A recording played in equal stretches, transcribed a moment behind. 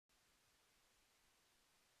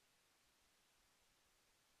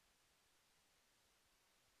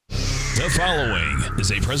following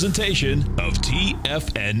is a presentation of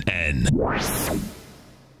TFNN.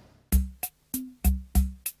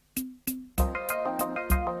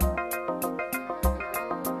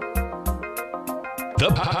 The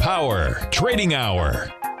Power Trading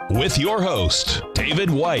Hour with your host, David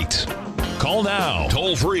White. Call now,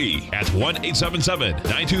 toll free at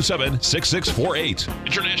 1-877-927-6648.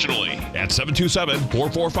 Internationally at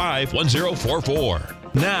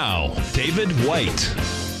 727-445-1044. Now, David White.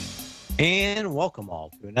 And welcome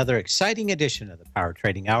all to another exciting edition of the Power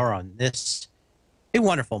Trading Hour on this a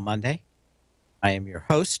wonderful Monday. I am your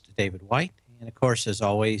host, David White. And of course, as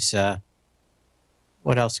always,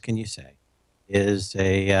 what else can you say? Is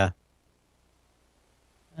a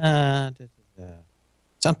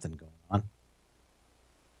something going on.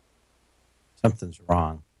 Something's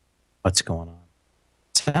wrong. What's going on?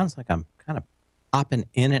 It sounds like I'm kind of popping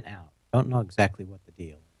in and out. Don't know exactly what the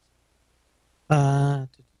deal is.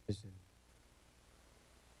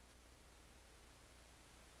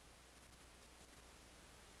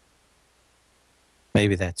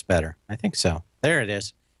 Maybe that's better. I think so. There it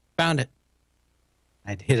is. Found it.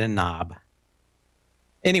 I'd hit a knob.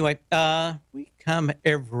 Anyway, we come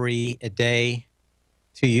every day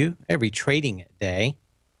to you, every trading day,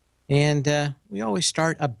 and we always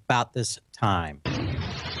start about this time.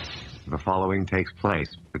 The following takes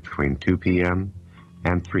place between 2 p.m.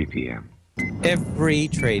 and 3 p.m. Every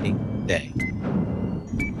trading day.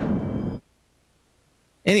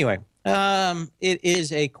 Anyway, it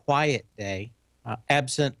is a quiet day,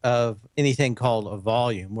 absent of anything called a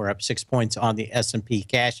volume. We're up 6 points on the S&P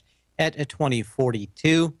cash at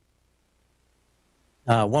 2042,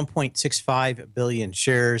 1.65 billion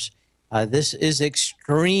shares. This is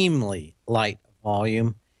extremely light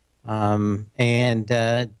volume, and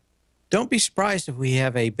don't be surprised if we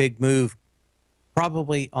have a big move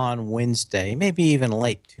probably on Wednesday, maybe even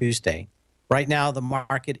late Tuesday. Right now, the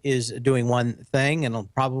market is doing one thing,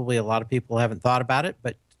 and probably a lot of people haven't thought about it,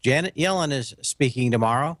 but Janet Yellen is speaking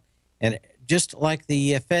tomorrow, and just like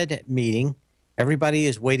the Fed meeting, everybody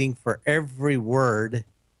is waiting for every word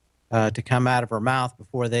to come out of her mouth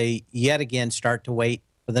before they yet again start to wait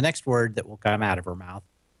for the next word that will come out of her mouth.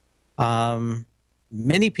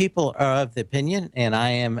 Many people are of the opinion, and I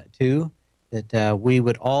am too, that we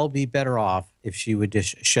would all be better off if she would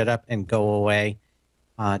just shut up and go away.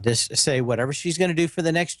 Just say whatever she's going to do for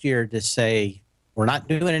the next year, just say, we're not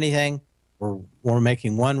doing anything. We're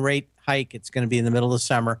making one rate hike. It's going to be in the middle of the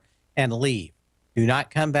summer, and leave. Do not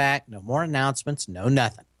come back. No more announcements. No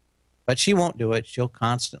nothing. But she won't do it. She'll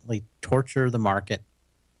constantly torture the market.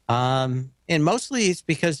 And mostly it's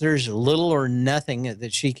because there's little or nothing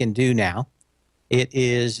that she can do now. It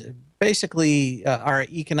is basically our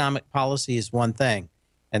economic policy is one thing,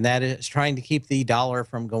 and that is trying to keep the dollar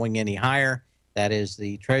from going any higher. That is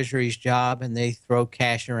the Treasury's job, and they throw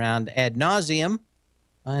cash around ad nauseum.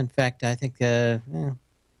 In fact, I think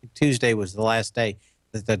Tuesday was the last day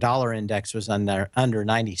that the dollar index was under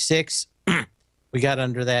 96. We got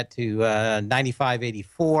under that to 95.84.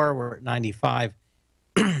 We're at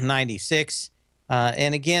 95.96.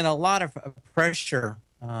 And again, a lot of pressure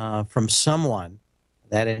from someone,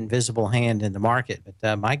 that invisible hand in the market.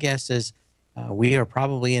 But my guess is we are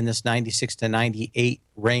probably in this 96 to 98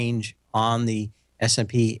 range on the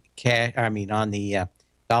S&P cash. I mean, on the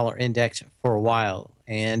dollar index for a while.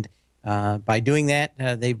 And by doing that,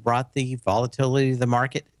 they brought the volatility of the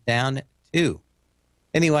market down too.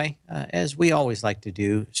 Anyway, as we always like to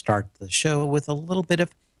do, start the show with a little bit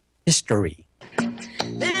of history. Then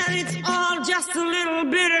it's all just a little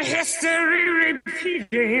bit of history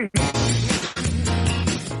repeating.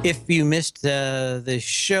 If you missed the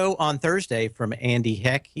show on Thursday from Andy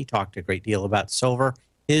Heck, he talked a great deal about silver,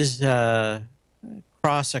 his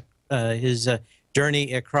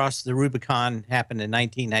journey across the Rubicon happened in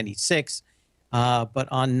 1996. But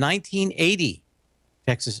on 1980,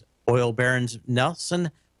 Texas oil barons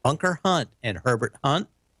Nelson Bunker Hunt and Herbert Hunt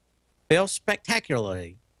fell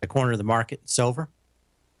spectacularly at the corner of the market in silver.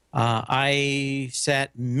 I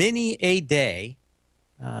sat many a day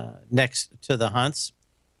next to the Hunts.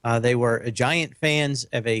 They were giant fans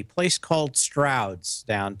of a place called Stroud's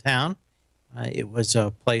downtown. It was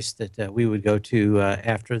a place that we would go to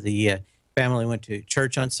after the family went to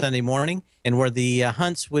church on Sunday morning, and where the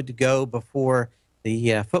Hunts would go before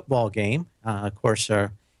the football game. Of course,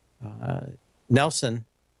 Nelson,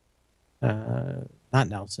 not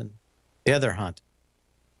Nelson, the other Hunt,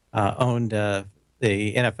 owned the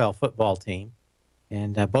NFL football team.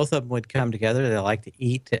 And both of them would come together. They like to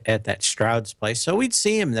eat at that Stroud's place. So we'd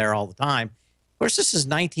see him there all the time. Of course, this is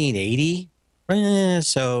 1980,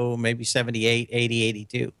 so maybe 78, 80,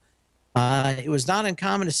 82. It was not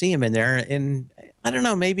uncommon to see him in there. And I don't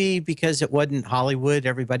know, maybe because it wasn't Hollywood,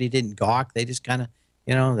 everybody didn't gawk. They just kind of,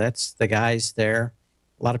 that's the guys there.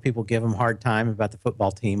 A lot of people give him a hard time about the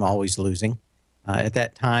football team always losing. At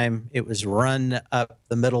that time, it was run up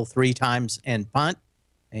the middle 3 times and punt.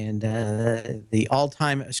 And the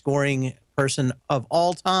all-time scoring person of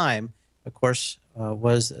all time, of course,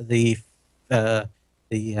 was the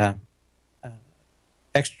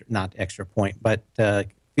not extra point, but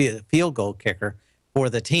field goal kicker for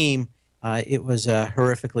the team. It was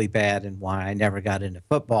horrifically bad, and why I never got into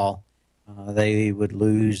football. They would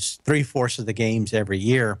lose 3/4 of the games every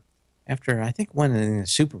year after, I think, winning the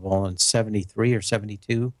Super Bowl in 73 or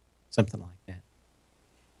 72, something like that.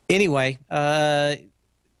 Anyway,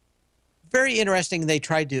 very interesting. They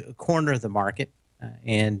tried to corner the market,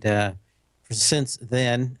 and since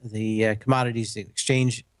then, the Commodities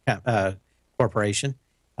Exchange Corporation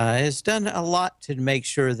has done a lot to make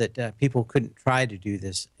sure that people couldn't try to do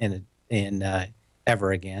this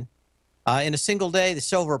ever again. In a single day, the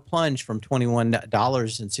silver plunged from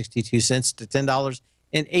 $21.62 to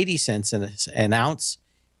 $10.80 an ounce.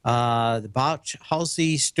 The Bauch,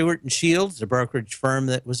 Halsey, Stewart & Shields, the brokerage firm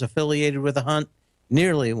that was affiliated with the hunt,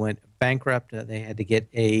 nearly went bankrupt. They had to get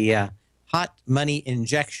a hot money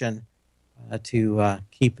injection to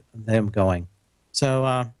keep them going.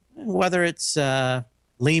 So whether it's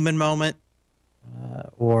Lehman moment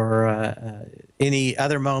or any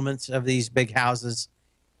other moments of these big houses,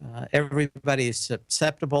 everybody is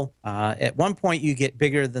susceptible. At one point, you get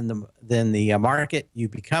bigger than the market. You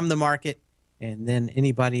become the market, and then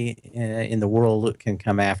anybody in the world can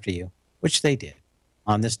come after you, which they did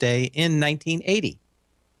on this day in 1980.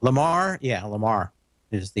 Lamar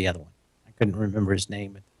is the other one. I couldn't remember his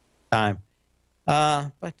name at the time.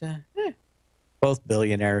 But both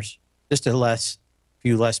billionaires, just a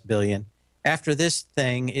few less billion. After this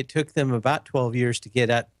thing, it took them about 12 years to get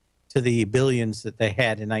up to the billions that they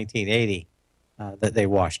had in 1980 that they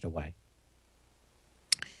washed away.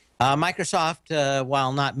 Microsoft,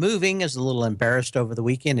 while not moving, is a little embarrassed over the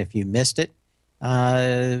weekend if you missed it.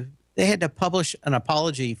 They had to publish an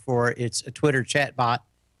apology for its Twitter chatbot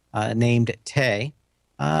named Tay.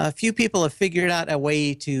 A few people have figured out a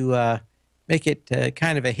way to make it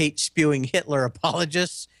kind of a hate-spewing Hitler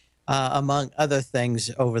apologist, among other things,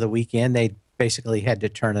 over the weekend. They basically had to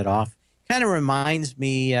turn it off. Kind of reminds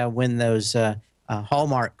me when those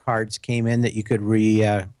Hallmark cards came in that you could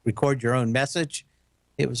record your own message.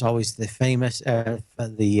 It was always the famous,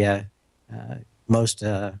 most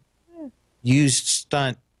used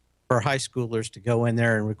stunt for high schoolers to go in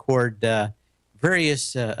there and record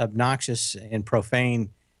various obnoxious and profane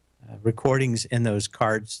recordings in those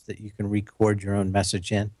cards that you can record your own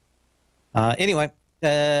message in. Anyway,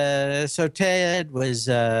 so Ted was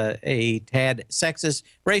a tad sexist,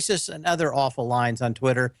 racist, and other awful lines on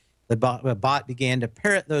Twitter. The bot began to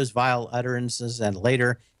parrot those vile utterances and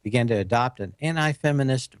later began to adopt an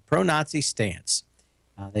anti-feminist, pro-Nazi stance.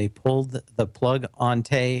 They pulled the plug on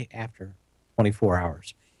Tay after 24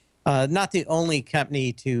 hours. Not the only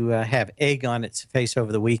company to have egg on its face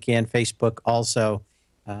over the weekend. Facebook also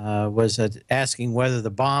was asking whether the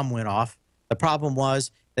bomb went off. The problem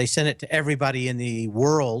was they sent it to everybody in the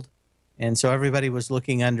world, and so everybody was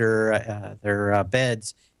looking under their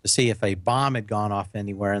beds to see if a bomb had gone off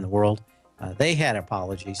anywhere in the world. They had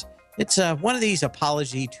apologies. It's one of these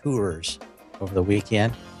apology tours over the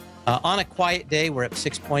weekend. On a quiet day, we're up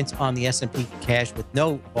 6 points on the S&P cash with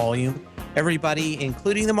no volume. Everybody,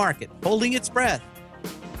 including the market, holding its breath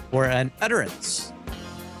for an utterance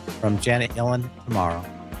from Janet Yellen tomorrow.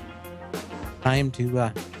 Time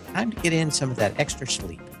to get in some of that extra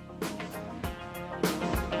sleep.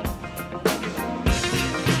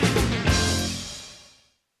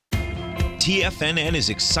 TFNN is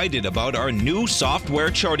excited about our new software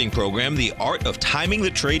charting program, The Art of Timing the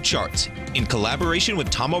Trade Charts. In collaboration with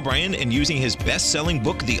Tom O'Brien and using his best-selling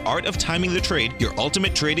book, The Art of Timing the Trade, Your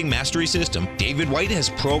Ultimate Trading Mastery System, David White has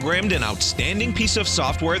programmed an outstanding piece of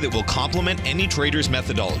software that will complement any trader's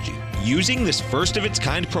methodology. Using this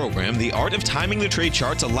first-of-its-kind program, The Art of Timing the Trade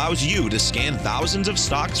Charts allows you to scan thousands of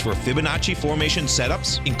stocks for Fibonacci formation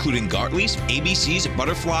setups, including Gartley's, ABC's,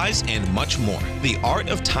 butterflies, and much more. The Art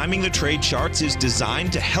of Timing the Trade Charts is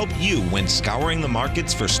designed to help you when scouring the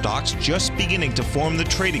markets for stocks just beginning to form the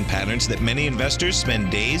trading patterns that many investors spend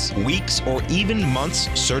days, weeks, or even months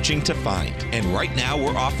searching to find. And right now,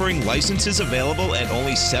 we're offering licenses available at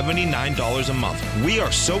only $79 a month. We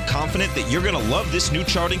are so confident that you're going to love this new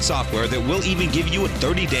charting software software that will even give you a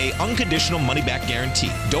 30-day unconditional money-back guarantee.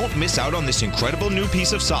 Don't miss out on this incredible new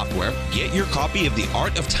piece of software. Get your copy of The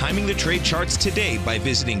Art of Timing the Trade Charts today by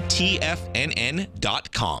visiting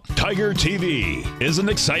TFNN.com. Tiger TV is an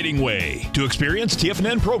exciting way to experience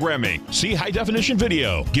TFNN programming. See high-definition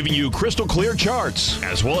video giving you crystal clear charts,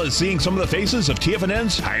 as well as seeing some of the faces of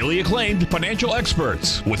TFNN's highly acclaimed financial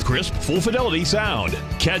experts with crisp, full-fidelity sound.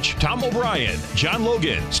 Catch Tom O'Brien, John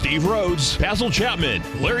Logan, Steve Rhodes, Basil Chapman,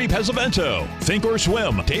 Larry Pesavento, Think or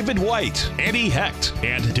Swim, David White, Andy Hecht,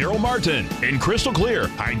 and Daryl Martin in crystal clear,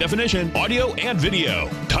 high-definition audio and video.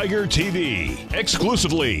 Tiger TV,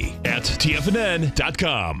 exclusively at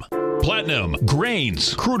TFNN.com. Platinum,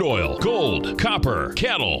 grains, crude oil, gold, copper,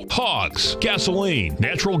 cattle, hogs, gasoline,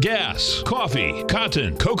 natural gas, coffee,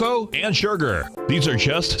 cotton, cocoa, and sugar. These are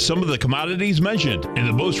just some of the commodities mentioned in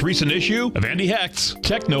the most recent issue of Andy Hecht's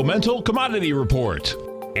Techno-Mental Commodity Report.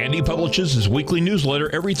 Andy publishes his weekly newsletter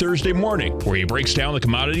every Thursday morning, where he breaks down the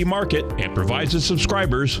commodity market and provides his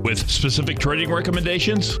subscribers with specific trading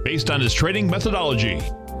recommendations based on his trading methodology.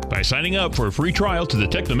 By signing up for a free trial to the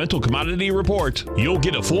Techno-Mental Commodity Report, you'll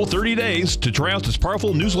get a full 30 days to try out this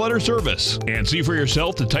powerful newsletter service and see for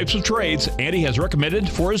yourself the types of trades Andy has recommended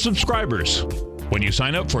for his subscribers. When you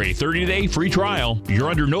sign up for a 30-day free trial, you're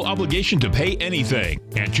under no obligation to pay anything.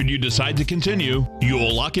 And should you decide to continue, you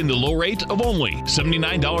will lock in the low rate of only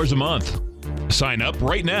 $79 a month. Sign up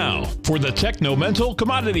right now for the Techno-Mental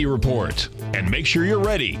Commodity Report and make sure you're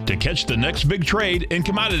ready to catch the next big trade in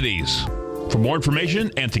commodities. For more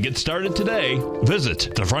information and to get started today,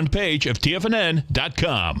 visit the front page of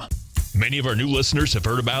TFNN.com. Many of our new listeners have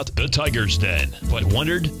heard about the Tiger's Den, but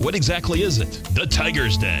wondered, what exactly is it? The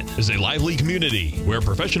Tiger's Den is a lively community where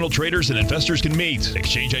professional traders and investors can meet,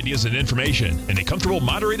 exchange ideas and information in a comfortable,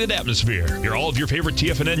 moderated atmosphere. Hear all of your favorite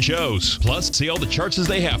TFNN shows, plus see all the charts as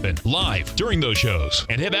they happen live during those shows,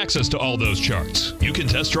 and have access to all those charts. You can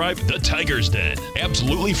test drive the Tiger's Den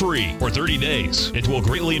absolutely free for 30 days. It will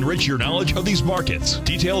greatly enrich your knowledge of these markets.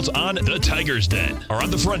 Details on the Tiger's Den are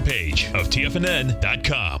on the front page of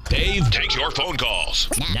TFNN.com. Dave takes your phone calls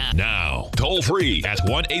now. Toll free at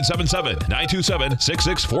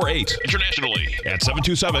 1-877-927-6648. Internationally at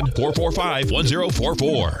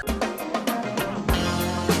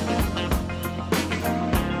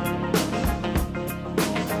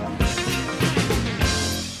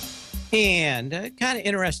And a kind of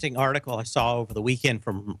interesting article I saw over the weekend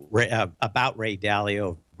from about Ray Dalio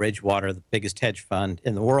of Bridgewater, the biggest hedge fund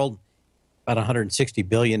in the world, about $160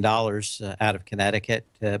 billion out of Connecticut.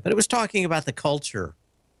 But it was talking about the culture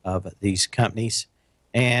of these companies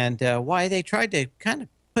and why they tried to kind of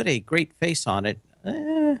put a great face on it.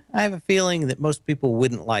 I have a feeling that most people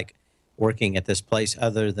wouldn't like working at this place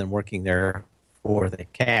other than working there for the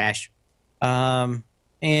cash. And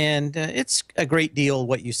it's a great deal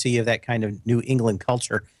what you see of that kind of New England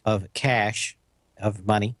culture of cash, of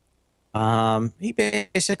money. He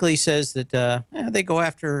basically says that they go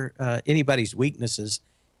after anybody's weaknesses,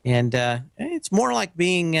 and it's more like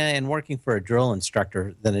being and working for a drill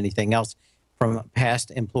instructor than anything else. From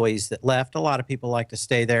past employees that left, a lot of people like to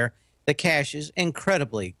stay there. The cash is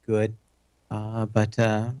incredibly good, but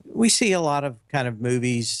we see a lot of kind of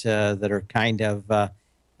movies that are kind of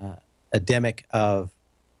endemic of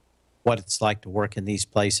what it's like to work in these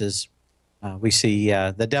places. We see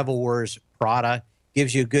The Devil Wears Prada.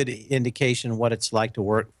 Gives you a good indication of what it's like to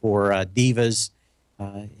work for divas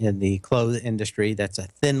in the clothes industry. That's a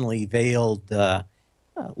thinly veiled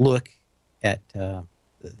look at the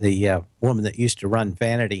woman that used to run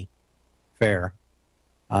Vanity Fair.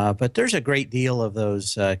 But there's a great deal of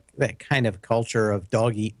those, that kind of culture of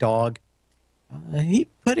dog eat dog. He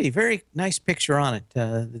put a very nice picture on it.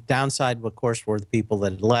 The downside, of course, were the people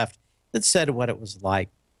that had left that said what it was like.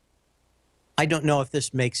 I don't know if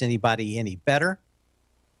this makes anybody any better.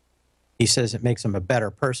 He says it makes them a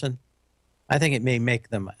better person. I think it may make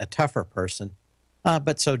them a tougher person,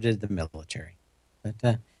 but so did the military.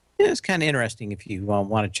 But it's kind of interesting if you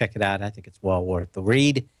want to check it out. I think it's well worth the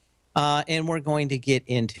read. And we're going to get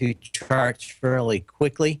into charts fairly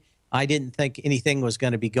quickly. I didn't think anything was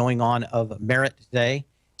going to be going on of merit today,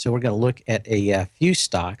 so we're going to look at a few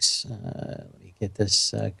stocks. Let me get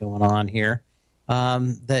this going on here.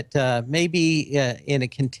 That may be in a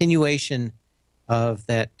continuation of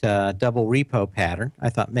that double repo pattern. I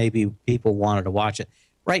thought maybe people wanted to watch it.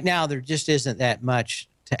 Right now, there just isn't that much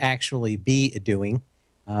to actually be doing.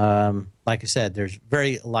 Like I said, there's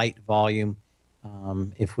very light volume.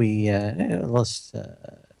 If we let's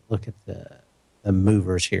look at the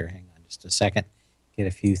movers here. Hang on just a second. Get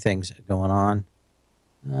a few things going on.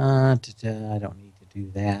 I don't need to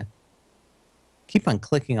do that. keep on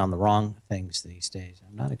clicking on the wrong things these days.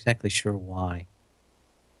 I'm not exactly sure why.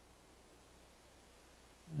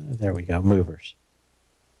 There we go, movers.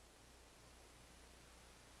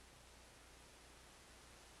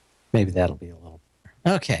 Maybe that'll be a little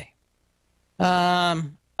better. Okay.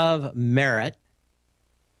 Of merit,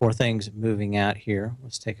 for things moving out here,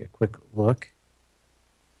 let's take a quick look.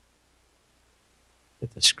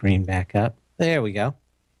 Get the screen back up. There we go.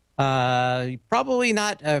 Probably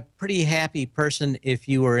not a pretty happy person if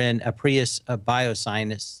you were in a Prius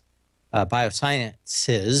biosciences,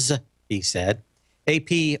 he said.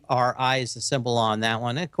 APRI is the symbol on that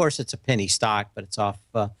one. And of course, it's a penny stock, but it's off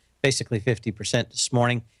basically 50% this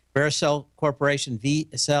morning. Vericel Corporation,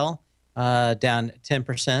 VCell, down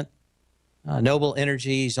 10%. Noble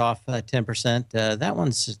Energy's off 10%. That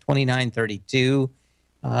one's 29.32.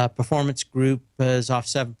 Performance Group is off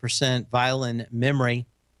 7%. Violin Memory.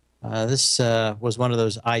 This was one of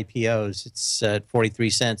those IPOs. It's at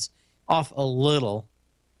 43 cents, off a little.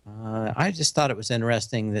 I just thought it was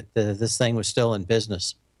interesting that this thing was still in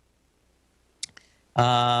business.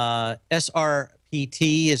 SRPT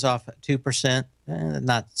is off 2%.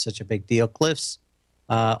 Not such a big deal. Cliffs,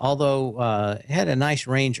 although had a nice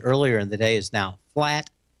range earlier in the day, is now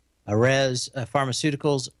flat. Res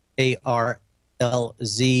Pharmaceuticals, ARLZ,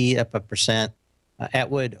 up 1%.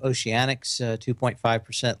 Atwood Oceanics,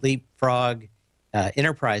 2.5%. Leapfrog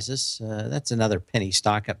Enterprises, that's another penny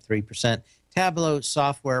stock, up 3%. Tableau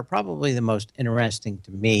Software, probably the most interesting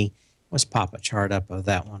to me. Let's pop a chart up of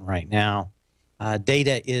that one right now.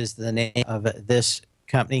 Data is the name of this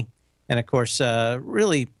company. And, of course,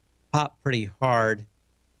 really popped pretty hard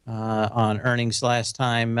on earnings last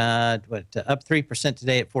time. Up 3%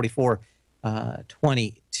 today at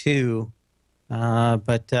 44.22.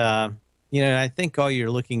 You know, I think all you're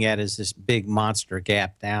looking at is this big monster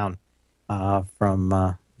gap down from,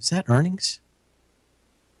 was that earnings?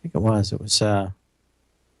 I think it was. It was, man,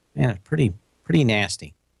 it's pretty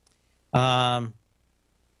nasty.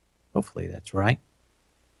 Hopefully that's right.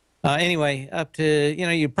 Anyway, up to, you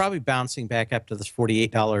know, you're probably bouncing back up to this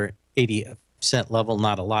 $48.80 level.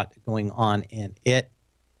 Not a lot going on in it.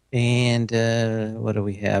 And what do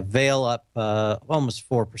we have? Vail up almost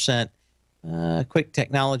 4%. Quick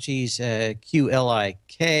Technologies,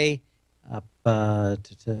 QLIK, up what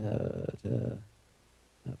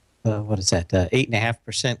is that?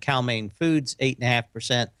 8.5%. Cal-Maine Foods,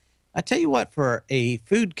 8.5%. I tell you what, for a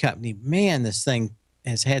food company, man, this thing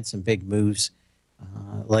has had some big moves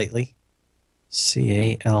lately.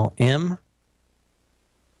 CALM.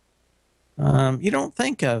 You don't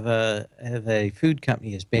think of a food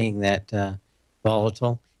company as being that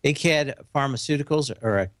volatile. ACAD Pharmaceuticals,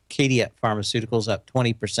 or Acadia Pharmaceuticals, up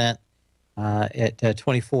 20% at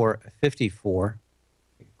 24.54.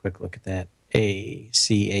 Take a quick look at that.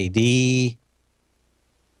 ACAD.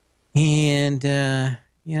 And,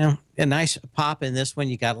 you know, a nice pop in this one.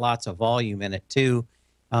 You got lots of volume in it, too.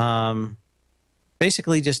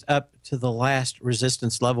 Basically just up to the last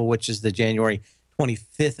resistance level, which is the January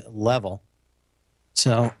 25th level.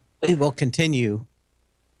 So we will continue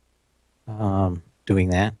doing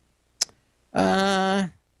that. I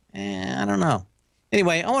don't know.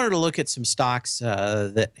 Anyway, I wanted to look at some stocks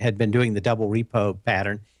that had been doing the double repo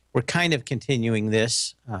pattern. We're kind of continuing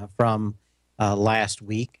this from last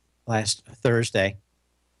Thursday.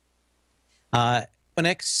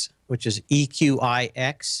 Equinix, which is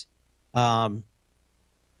EQIX.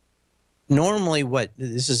 Normally,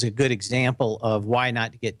 this is a good example of why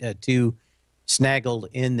not to get too snaggled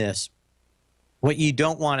in this. What you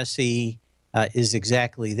don't want to see is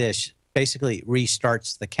exactly this. Basically, it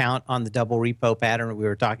restarts the count on the double repo pattern we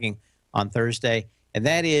were talking on Thursday. And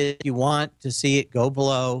that is, you want to see it go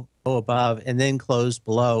below, go above, and then close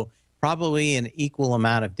below, probably an equal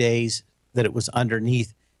amount of days that it was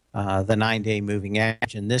underneath the 9-day moving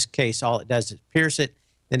average. In this case, all it does is pierce it,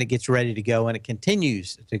 then it gets ready to go, and it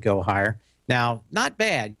continues to go higher. Now, not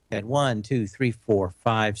bad. You had 1, 2, 3, 4,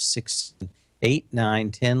 5, 6, 8,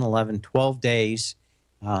 9, 10, 11, 12 days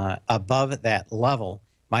above that level.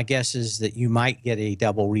 My guess is that you might get a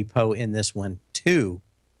double repo in this one, too.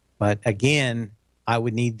 But again, I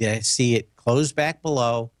would need to see it close back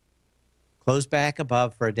below, close back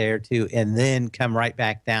above for a day or two, and then come right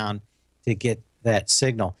back down to get that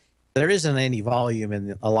signal. There isn't any volume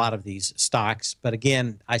in a lot of these stocks, but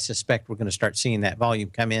again, I suspect we're going to start seeing that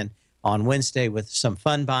volume come in on Wednesday with some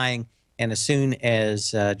fun buying, and as soon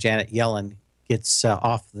as Janet Yellen gets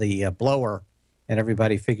off the blower and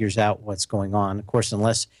everybody figures out what's going on, of course,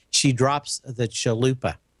 unless she drops the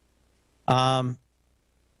chalupa.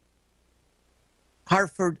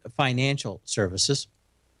 Hartford Financial Services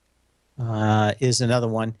is another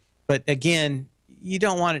one. But again, you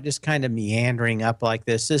don't want it just kind of meandering up like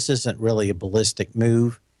this. This isn't really a ballistic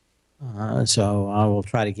move. So I will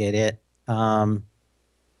try to get it.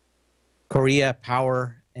 Korea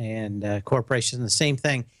Power and Corporation, the same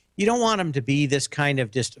thing. You don't want them to be this kind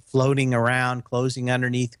of just floating around, closing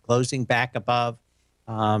underneath, closing back above.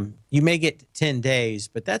 You may get 10 days,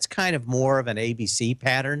 but that's kind of more of an ABC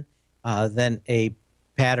pattern than a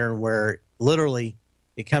pattern where literally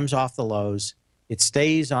it comes off the lows. It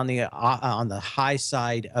stays on the high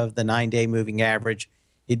side of the 9-day moving average.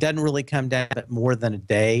 It doesn't really come down at more than a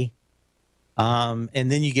day. And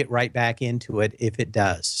then you get right back into it if it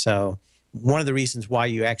does. So one of the reasons why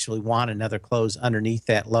you actually want another close underneath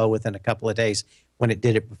that low within a couple of days when it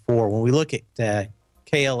did it before. When we look at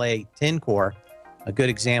KLA 10 core, a good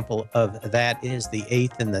example of that is the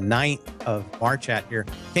 8th and the 9th of March out here.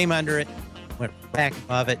 Came under it, went back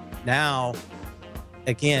above it. Now,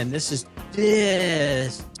 again, this is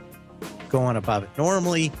just going above it.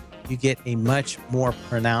 Normally, you get a much more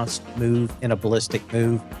pronounced move in a ballistic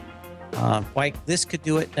move. Like this could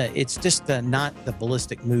do it. It's just not the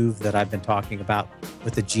ballistic move that I've been talking about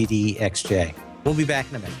with the GDXJ. We'll be back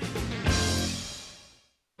in a minute.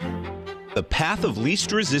 The Path of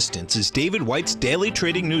Least Resistance is David White's daily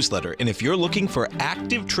trading newsletter, and if you're looking for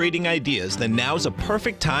active trading ideas, then now's a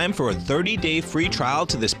perfect time for a 30-day free trial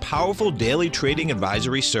to this powerful daily trading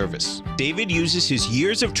advisory service. David uses his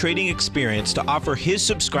years of trading experience to offer his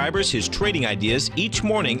subscribers his trading ideas each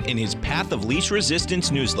morning in his Path of Least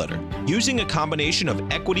Resistance newsletter. Using a combination of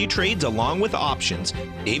equity trades along with options,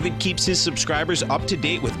 David keeps his subscribers up to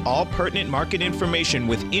date with all pertinent market information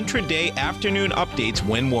with intraday afternoon updates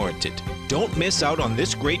when warranted. Don't miss out on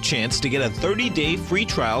this great chance to get a 30-day free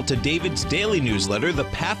trial to David's daily newsletter, The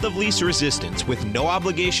Path of Least Resistance, with no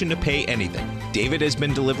obligation to pay anything. David has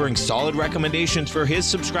been delivering solid recommendations for his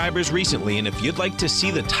subscribers recently, and if you'd like to see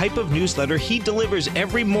the type of newsletter he delivers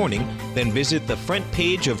every morning, then visit the front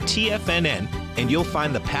page of TFNN and you'll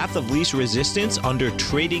find the Path of Least Resistance under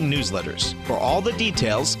Trading Newsletters. For all the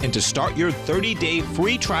details and to start your 30-day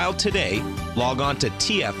free trial today, log on to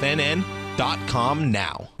TFNN.com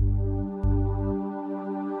now.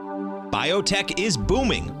 Biotech is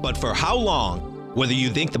booming, but for how long? Whether you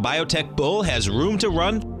think the biotech bull has room to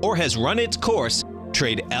run or has run its course,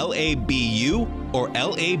 trade LABU or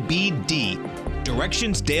LABD.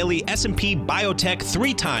 Direction's daily S&P Biotech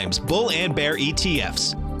 3 times bull and bear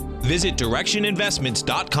ETFs. Visit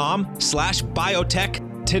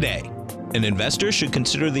directioninvestments.com/biotech today. An investor should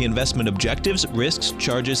consider the investment objectives, risks,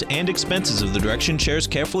 charges, and expenses of the Direction shares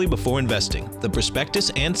carefully before investing. The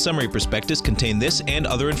prospectus and summary prospectus contain this and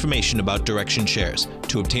other information about Direction shares.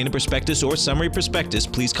 To obtain a prospectus or summary prospectus,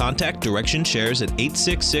 please contact Direction shares at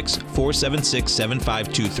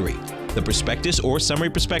 866-476-7523. The prospectus or summary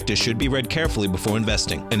prospectus should be read carefully before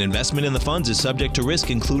investing. An investment in the funds is subject to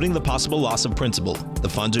risk, including the possible loss of principal. The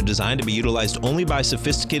funds are designed to be utilized only by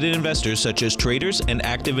sophisticated investors such as traders and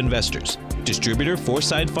active investors. Distributor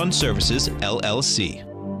Foreside Fund Services, LLC.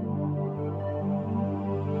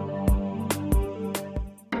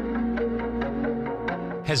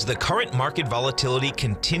 Has the current market volatility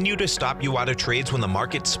continued to stop you out of trades when the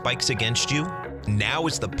market spikes against you? Now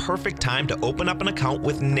is the perfect time to open up an account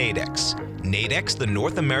with Nadex. Nadex, the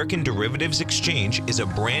North American Derivatives Exchange, is a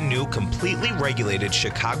brand new, completely regulated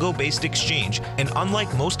Chicago-based exchange, and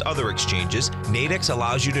unlike most other exchanges, Nadex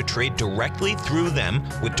allows you to trade directly through them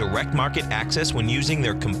with direct market access when using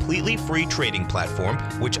their completely free trading platform,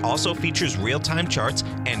 which also features real-time charts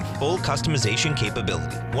and full customization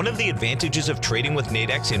capability. One of the advantages of trading with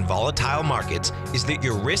Nadex in volatile markets is that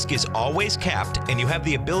your risk is always capped and you have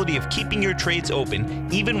the ability of keeping your trades open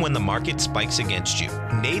even when the market spikes against you.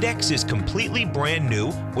 Nadex is completely brand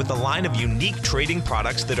new with a line of unique trading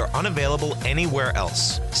products that are unavailable anywhere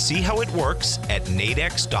else. See how it works at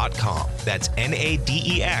nadex.com. That's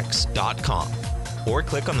NADEX.com. Or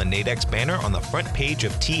click on the Nadex banner on the front page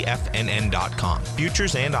of TFNN.com.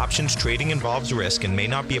 Futures and options trading involves risk and may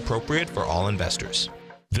not be appropriate for all investors.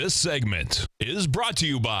 This segment is brought to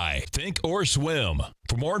you by Think or Swim.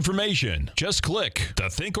 For more information, just click the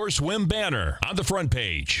Think or Swim banner on the front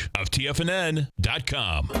page of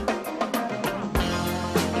TFNN.com.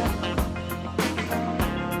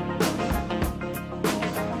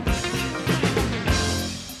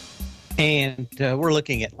 And we're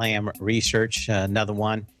looking at Lamb Research, another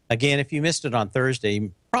one. Again, if you missed it on Thursday,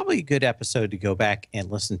 probably a good episode to go back and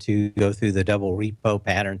listen to, go through the double repo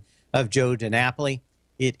pattern of Joe DiNapoli.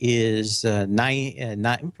 It is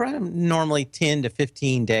normally 10 to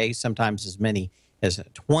 15 days, sometimes as many as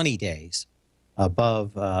 20 days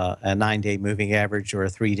above a 9-day moving average or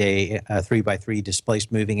a 3-day 3x3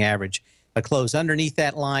 displaced moving average. a close underneath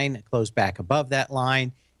that line, a close back above that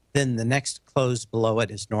line. Then the next close below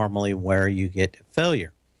it is normally where you get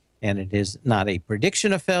failure. And it is not a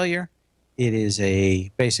prediction of failure. It is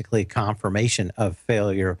basically confirmation of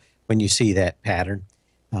failure when you see that pattern.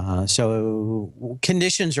 So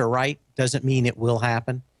conditions are right. Doesn't mean it will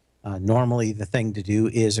happen. Normally, the thing to do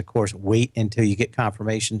is, of course, wait until you get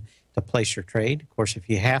confirmation to place your trade. Of course, if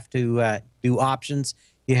you have to do options,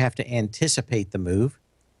 you have to anticipate the move.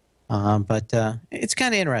 But it's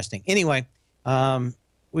kind of interesting. Anyway,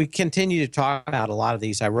 we continue to talk about a lot of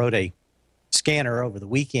these. I wrote a scanner over the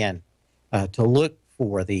weekend to look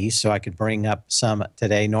for these so I could bring up some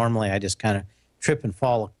today. Normally, I just kind of trip and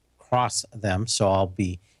fall across them. So I'll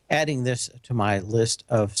be adding this to my list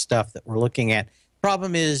of stuff that we're looking at.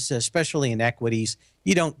 Problem is, especially in equities,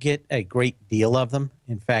 you don't get a great deal of them.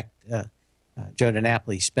 In fact, Joe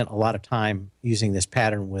DiNapoli spent a lot of time using this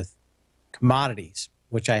pattern with commodities,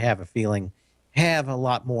 which I have a feeling have a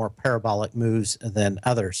lot more parabolic moves than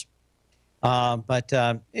others. But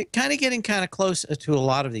it kind of getting kind of close to a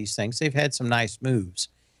lot of these things. They've had some nice moves.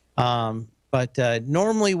 But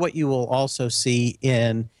normally what you will also see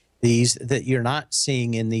in these that you're not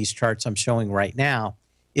seeing in these charts I'm showing right now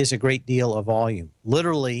is a great deal of volume.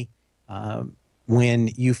 Literally, when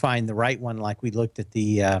you find the right one, like we looked at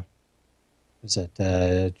the,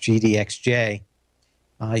 GDXJ,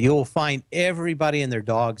 you'll find everybody and their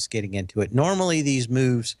dogs getting into it. Normally, these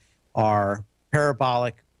moves are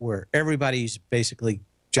parabolic, where everybody's basically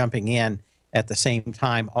jumping in at the same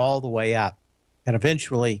time all the way up. And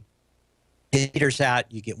eventually, it peters out,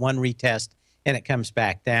 you get one retest, and it comes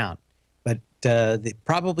back down. But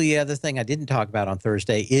probably the other thing I didn't talk about on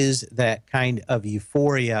Thursday is that kind of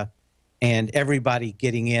euphoria and everybody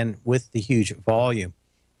getting in with the huge volume.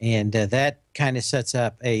 And that kind of sets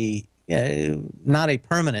up a not a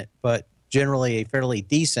permanent, but generally a fairly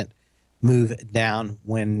decent move down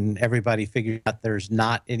when everybody figures out there's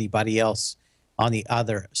not anybody else on the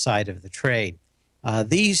other side of the trade.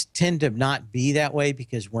 These tend to not be that way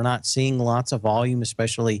because we're not seeing lots of volume,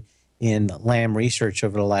 especially in Lamb research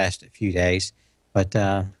over the last few days. But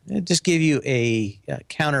just give you a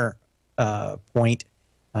counter point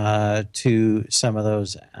to some of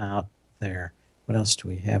those out there. What else do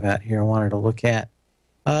we have out here I wanted to look at?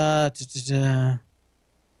 Now,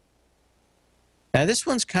 this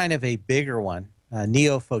one's kind of a bigger one.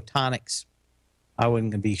 Neo Photonics. I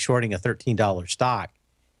wouldn't be shorting a $13 stock.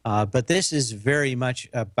 But this is very much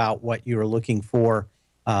about what you were looking for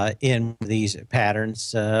in these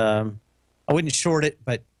patterns. I wouldn't short it,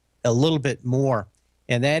 but a little bit more.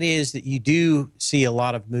 And that is that you do see a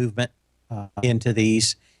lot of movement into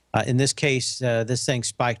these. In this case, this thing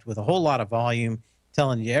spiked with a whole lot of volume,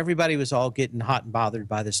 telling you everybody was all getting hot and bothered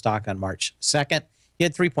by the stock on March 2nd. You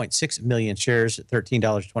had 3.6 million shares at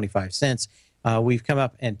 $13.25. We've come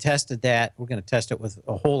up and tested that. We're going to test it with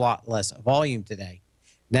a whole lot less volume today.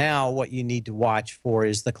 Now, what you need to watch for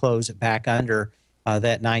is the close back under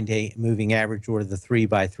that 9-day moving average or the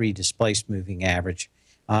 3x3 displaced moving average.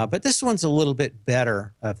 But this one's a little bit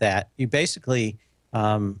better of that. You basically,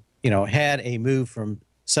 had a move from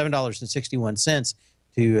 $7.61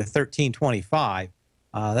 to $13.25.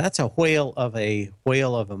 That's a whale of a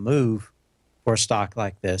move for a stock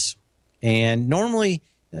like this. And normally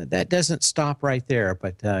that doesn't stop right there.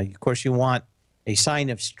 But of course, you want a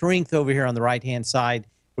sign of strength over here on the right-hand side.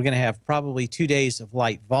 We're going to have probably 2 days of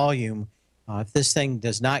light volume. If this thing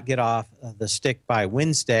does not get off the stick by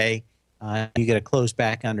Wednesday, you get a close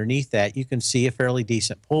back underneath that, you can see a fairly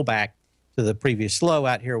decent pullback to the previous low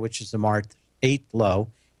out here, which is the March 8th low.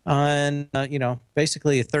 And,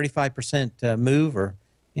 basically a 35% move or,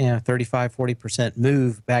 35, 40%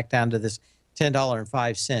 move back down to this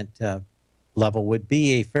 $10.05 level would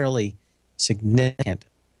be a fairly significant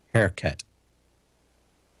haircut.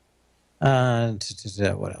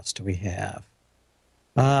 What else do we have?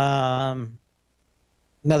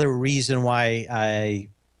 Another reason why I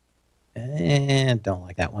don't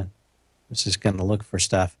like that one. I was just going to look for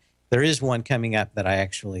stuff. There is one coming up that I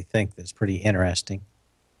actually think that's pretty interesting.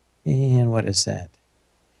 And what is that?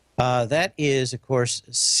 That is, of course,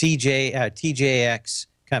 TJX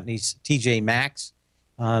companies, TJ Maxx.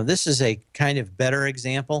 This is a kind of better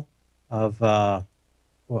example of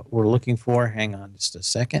what we're looking for. Hang on just a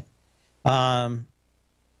second.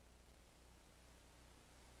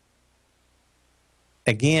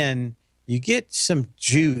 Again, you get some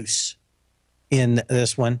juice in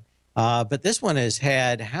this one, but this one has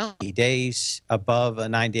had how many days above a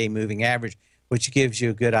 9-day moving average, which gives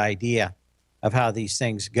you a good idea of how these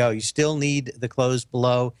things go. You still need the close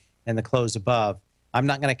below and the close above. I'm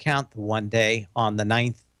not going to count the 1 day on the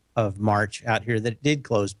 9th of March out here that it did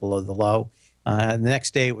close below the low. The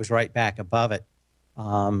next day, it was right back above it.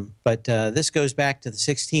 But this goes back to the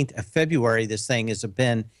 16th of February. This thing has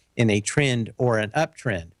been in a trend or an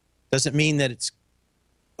uptrend. Doesn't mean that it's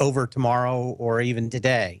over tomorrow or even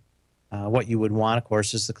today. What you would want, of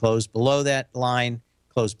course, is the close below that line,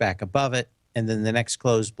 close back above it, and then the next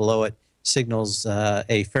close below it signals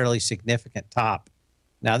a fairly significant top.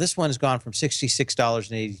 Now, this one has gone from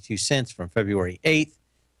 $66.82 from February 8th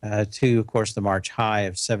to, of course, the March high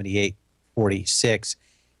of $78.46.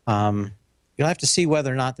 You'll have to see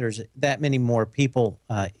whether or not there's that many more people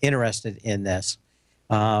interested in this.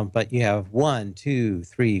 But you have 1, 2,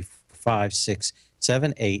 3, 4, 5, 6,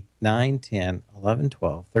 7, 8, 9, 10, 11,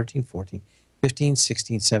 12, 13, 14, 15,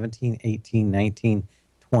 16, 17, 18, 19,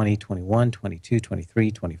 20, 21, 22,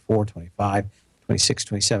 23, 24, 25, 26,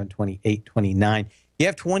 27, 28, 29. You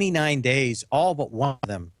have 29 days, all but one of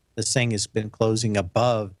them, this thing has been closing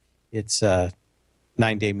above its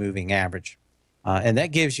 9-day moving average. And that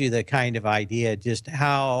gives you the kind of idea just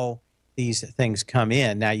how these things come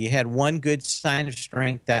in. Now, you had one good sign of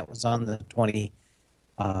strength. That was on the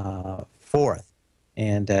 24th.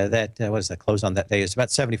 And that was the close on that day. It's about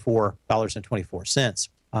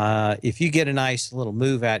 $74.24. If you get a nice little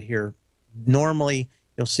move out here, normally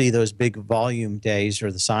you'll see those big volume days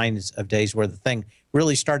or the signs of days where the thing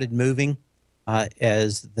really started moving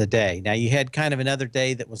as the day. Now, you had kind of another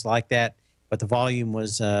day that was like that, but the volume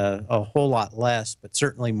was a whole lot less, but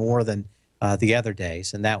certainly more than the other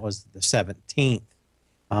days, and that was the 17th.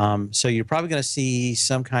 So you're probably going to see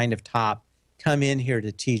some kind of top come in here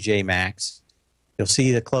to TJ Maxx. You'll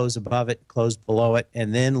see the close above it, close below it,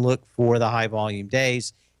 and then look for the high volume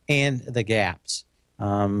days and the gaps.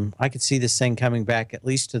 I could see this thing coming back at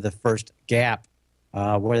least to the first gap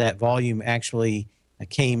where that volume actually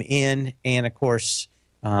came in. And, of course,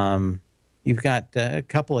 you've got a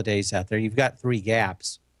couple of days out there. You've got 3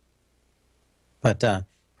 gaps. But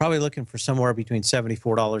probably looking for somewhere between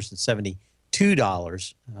 $74 and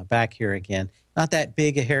 $72 back here again. Not that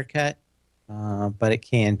big a haircut, but it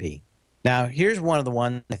can be. Now, here's one of the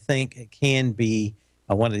ones I think it can be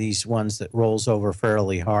one of these ones that rolls over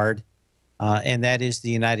fairly hard, and that is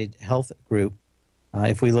the United Health Group.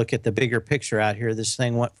 If we look at the bigger picture out here, this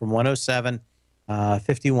thing went from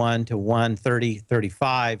 107.51 to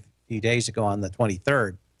 130.35 a few days ago on the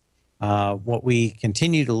 23rd. What we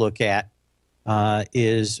continue to look at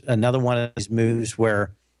is another one of these moves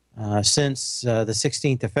where since the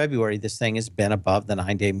 16th of February, this thing has been above the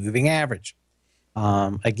 9-day moving average.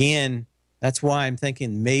 Again, that's why I'm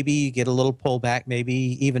thinking maybe you get a little pullback, maybe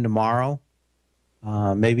even tomorrow,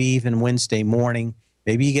 maybe even Wednesday morning.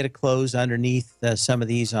 Maybe you get a close underneath some of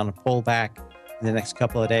these on a pullback in the next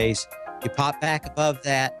couple of days. You pop back above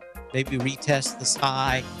that, maybe retest this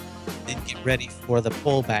high, then get ready for the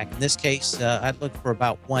pullback. In this case, I'd look for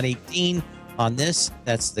about 118 on this.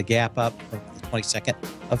 That's the gap up from the 22nd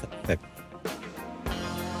of February.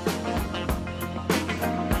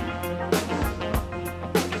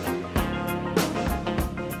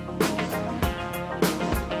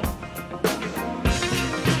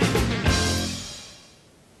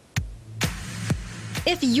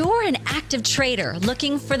 If you're an active trader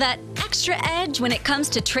looking for that extra edge when it comes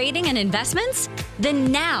to trading and investments,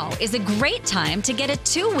 then now is a great time to get a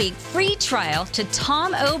 2-week free trial to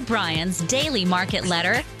Tom O'Brien's daily market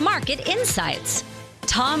letter, Market Insights.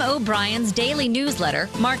 Tom O'Brien's daily newsletter,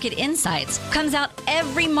 Market Insights, comes out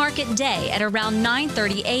every market day at around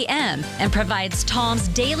 9:30 a.m. and provides Tom's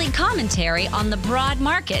daily commentary on the broad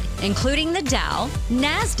market, including the Dow,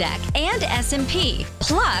 NASDAQ, and S&P,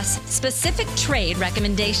 plus specific trade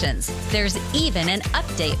recommendations. There's even an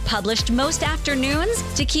update published most afternoons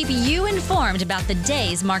to keep you informed about the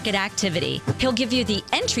day's market activity. He'll give you the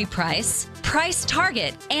entry price, price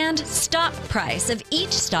target, and stop price of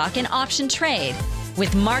each stock and option trade.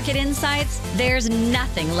 With Market Insights, there's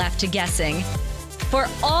nothing left to guessing. For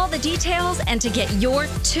all the details and to get your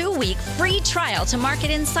 2-week free trial to Market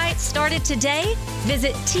Insights started today,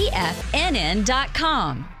 visit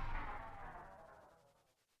TFNN.com.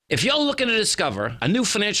 If you're looking to discover a new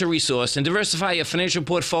financial resource and diversify your financial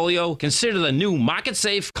portfolio, consider the new Market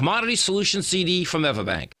Safe Commodity Solution CD from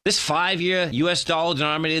Everbank. This 5-year U.S.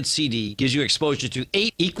 dollar-denominated CD gives you exposure to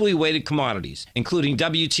 8 equally weighted commodities, including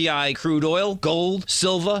WTI crude oil, gold,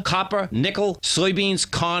 silver, copper, nickel,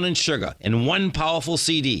 soybeans, corn, and sugar, in one powerful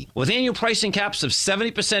CD. With annual pricing caps of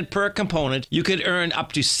 70% per component, you could earn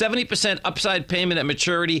up to 70% upside payment at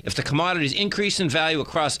maturity if the commodities increase in value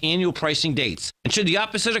across annual pricing dates. And should the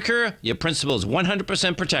opposite occur, your principal is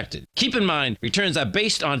 100% protected. Keep in mind, returns are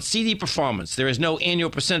based on CD performance. There is no annual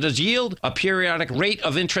percentage yield or periodic rate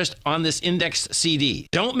of interest on this indexed CD.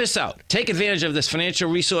 Don't miss out. Take advantage of this financial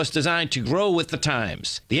resource designed to grow with the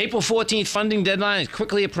times. The April 14th funding deadline is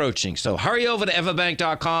quickly approaching, so hurry over to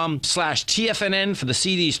everbank.com/TFNN for the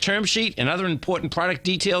CD's term sheet and other important product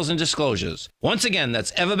details and disclosures. Once again,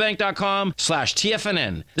 that's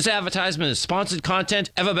everbank.com/TFNN. This advertisement is sponsored content.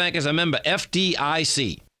 Everbank is a member FDIC.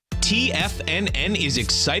 TFNN is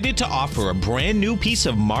excited to offer a brand new piece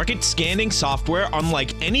of market scanning software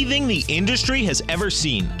unlike anything the industry has ever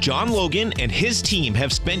seen. John Logan and his team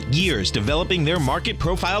have spent years developing their market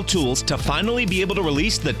profile tools to finally be able to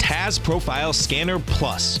release the TAS Profile Scanner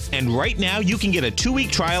Plus. And right now you can get a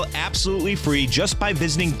 2-week trial absolutely free just by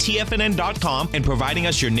visiting TFNN.com and providing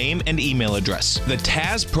us your name and email address. The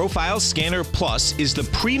TAS Profile Scanner Plus is the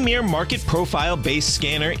premier market profile-based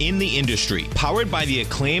scanner in the industry. Powered by the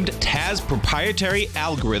acclaimed TAS proprietary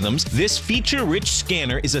algorithms, this feature-rich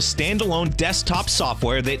scanner is a standalone desktop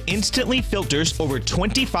software that instantly filters over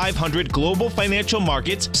 2,500 global financial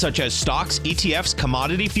markets such as stocks, ETFs,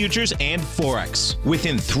 commodity futures, and Forex.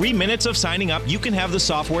 Within 3 minutes of signing up, you can have the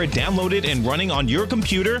software downloaded and running on your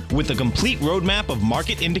computer with a complete roadmap of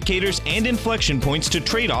market indicators and inflection points to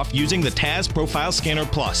trade off using the TAS Profile Scanner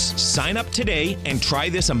Plus. Sign up today and try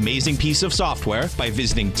this amazing piece of software by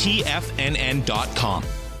visiting TFNN.com.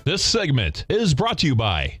 This segment is brought to you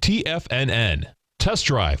by TFNN. Test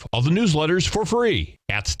drive all the newsletters for free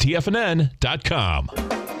at TFNN.com.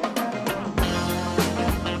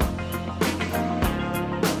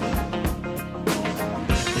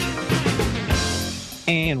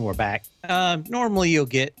 And we're back. Normally you'll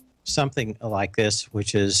get something like this,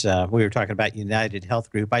 which is we were talking about United Health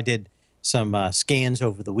Group. I did some scans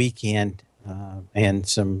over the weekend and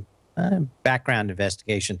some background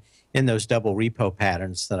investigation in those double repo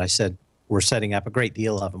patterns that I said we're setting up. A great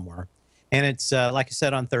deal of them were. And it's, like I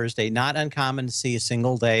said on Thursday, not uncommon to see a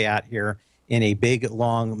single day out here in a big,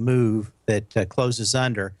 long move that closes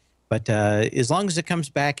under. But as long as it comes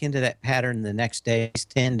back into that pattern, the next days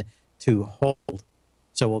tend to hold.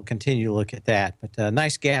 So we'll continue to look at that. But a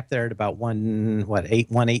nice gap there at about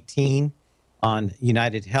 118 on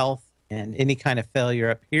United Health. And any kind of failure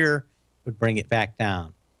up here would bring it back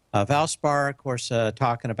down. Valspar, of course,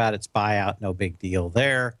 talking about its buyout, no big deal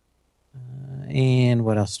there. And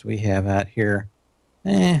what else do we have out here?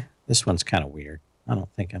 This one's kind of weird. I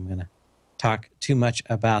don't think I'm going to talk too much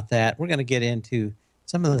about that. We're going to get into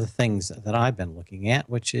some of the things that I've been looking at,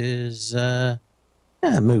 which is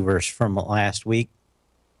movers from last week.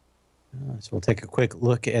 So we'll take a quick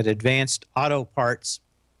look at advanced auto parts,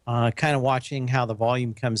 kind of watching how the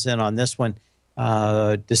volume comes in on this one.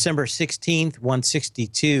 December 16th,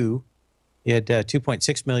 162. You had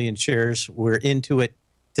 2.6 million shares. We're into it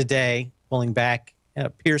today, pulling back,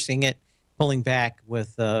 piercing it, pulling back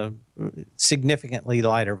with significantly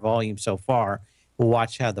lighter volume so far. We'll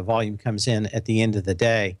watch how the volume comes in at the end of the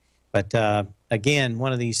day. But again,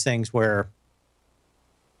 one of these things where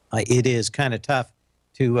it is kind of tough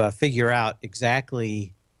to figure out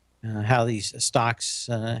exactly how these stocks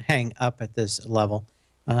hang up at this level.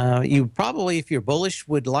 You probably, if you're bullish,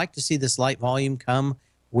 would like to see this light volume come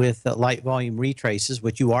with light volume retraces,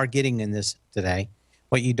 which you are getting in this today.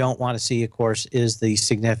 What you don't want to see, of course, is the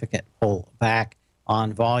significant pull back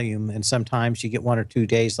on volume. And sometimes you get 1 or 2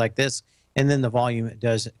 days like this, and then the volume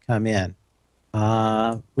does come in.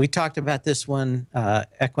 We talked about this one,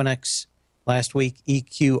 Equinix, last week,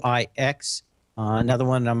 EQIX. Another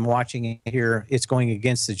one I'm watching here, it's going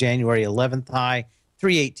against the January 11th high,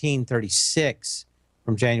 318.36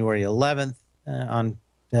 from January 11th. On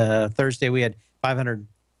Thursday, we had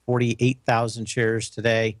 548,000 shares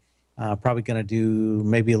today. Probably going to do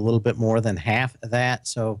maybe a little bit more than half of that.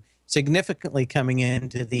 So significantly coming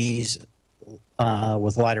into these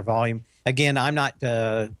with lighter volume. Again, I'm not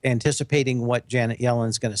anticipating what Janet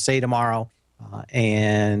Yellen's going to say tomorrow,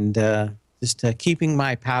 and just keeping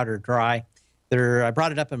my powder dry. I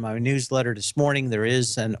brought it up in my newsletter this morning. There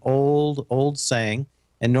is an old saying,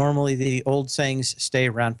 and normally the old sayings stay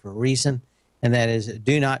around for a reason, and that is,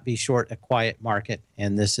 do not be short a quiet market.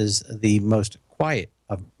 And this is the most quiet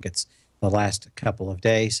of markets the last couple of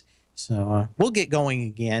days. So we'll get going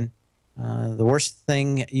again. The worst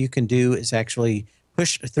thing you can do is actually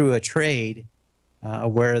push through a trade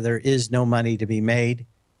where there is no money to be made.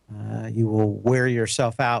 You will wear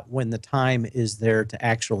yourself out when the time is there to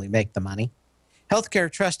actually make the money.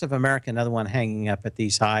 Healthcare Trust of America, another one hanging up at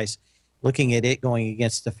these highs. looking at it going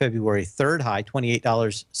against the February 3rd high,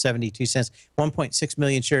 $28.72. 1.6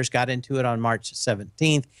 million shares got into it on March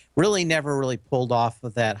 17th. Really never really pulled off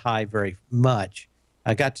of that high very much.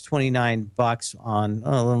 I got to 29 bucks on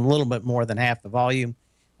a little bit more than half the volume.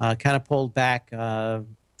 Kind of pulled back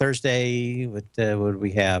Thursday. What do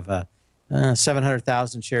we have?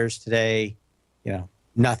 700,000 shares today.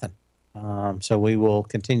 Nothing. So we will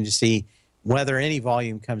continue to see whether any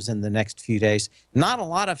volume comes in the next few days. Not a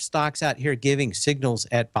lot of stocks out here giving signals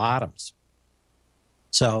at bottoms.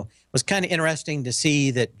 So it was kind of interesting to see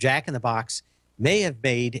that Jack in the Box may have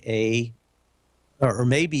made or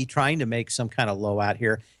may be trying to make some kind of low out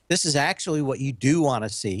here. This is actually what you do want to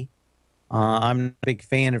see. I'm a big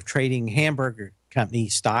fan of trading hamburger company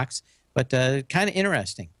stocks, but kind of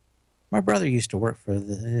interesting. My brother used to work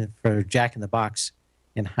for Jack in the Box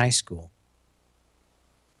in high school.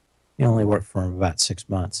 He only worked for him about 6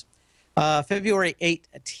 months. February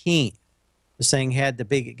 18th, this thing had the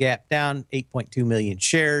big gap down, 8.2 million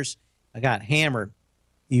shares. I got hammered.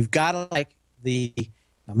 You've got to like the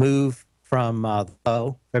move from the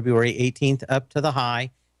low, February 18th, up to the high,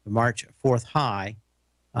 the March 4th high.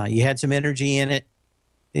 You had some energy in it.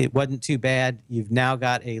 It wasn't too bad. You've now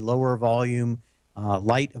got a lower volume,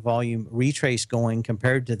 light volume retrace going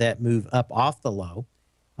compared to that move up off the low.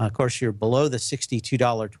 Of course, you're below the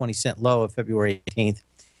 $62.20 low of February 18th.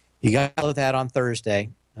 You got below that on Thursday.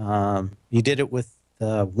 You did it with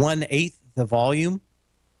 1/8 the volume,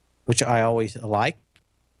 which I always like.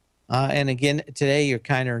 And again, today you're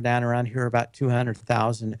kind of down around here about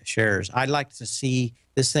 200,000 shares. I'd like to see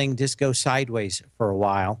this thing just go sideways for a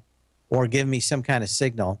while or give me some kind of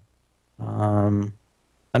signal.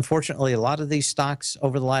 Unfortunately, a lot of these stocks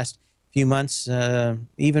over the last few months,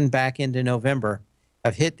 even back into November,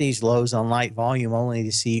 have hit these lows on light volume only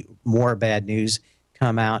to see more bad news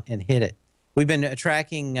come out and hit it. We've been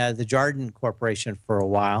tracking the Jarden Corporation for a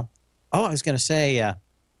while. Oh, I was going to say,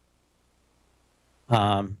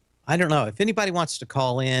 I don't know. If anybody wants to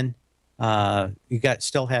call in,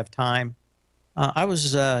 still have time.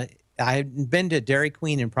 I had been to Dairy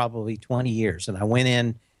Queen in probably 20 years, and I went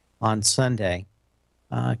in on Sunday.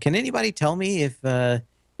 Can anybody tell me if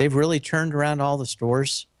they've really turned around all the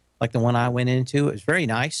stores like the one I went into? It was very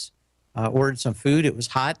nice. Ordered some food. It was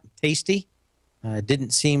hot, tasty.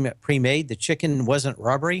 Didn't seem pre-made. The chicken wasn't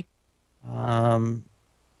rubbery. They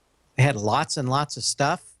had lots and lots of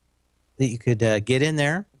stuff that you could get in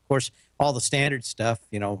there. Of course, all the standard stuff,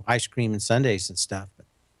 ice cream and sundaes and stuff. But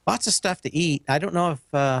lots of stuff to eat. I don't know if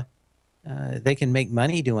they can make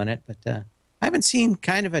money doing it, but I haven't seen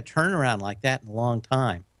kind of a turnaround like that in a long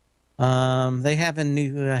time. They have in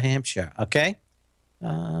New Hampshire, okay?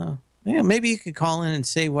 Maybe you could call in and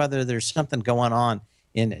say whether there's something going on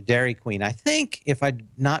in Dairy Queen. I think, if I'm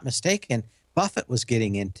not mistaken, Buffett was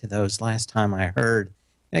getting into those last time I heard.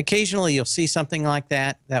 And occasionally you'll see something like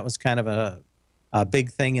that. That was kind of a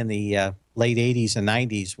big thing in the late 80s and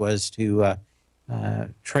 90s, was to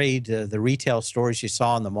trade the retail stores you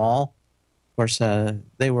saw in the mall. Of course,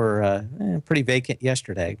 they were pretty vacant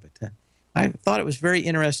yesterday, but I thought it was very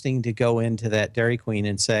interesting to go into that Dairy Queen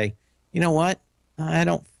and say, you know what? I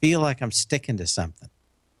don't feel like I'm sticking to something,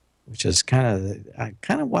 which is kind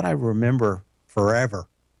of what I remember forever.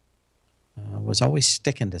 Was always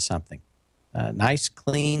sticking to something. Nice,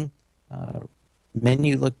 clean,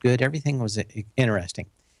 menu looked good. Everything was interesting.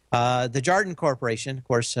 The Jarden Corporation, of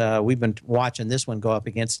course, we've been watching this one go up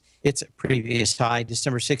against its previous high.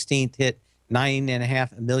 December 16th hit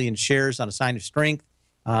 9.5 million shares on a sign of strength.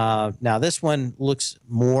 Now, this one looks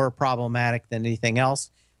more problematic than anything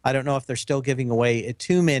else. I don't know if they're still giving away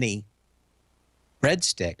too many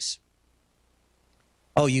breadsticks.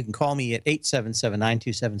 Oh, you can call me at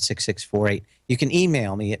 877-927-6648. You can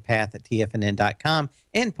email me at path@tfnn.com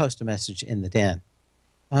and post a message in the den.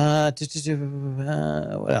 What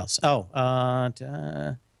else? March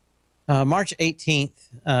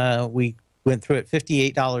 18th, we went through it,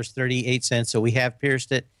 $58.38. So we have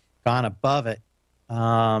pierced it, gone above it.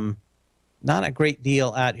 Not a great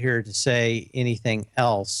deal out here to say anything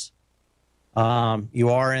else. You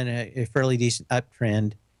are in a fairly decent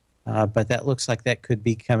uptrend, but that looks like that could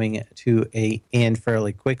be coming to an end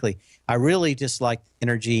fairly quickly. I really just like the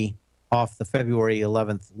energy off the February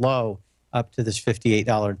 11th low up to this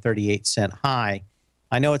 $58.38 high.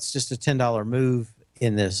 I know it's just a $10 move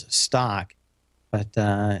in this stock, but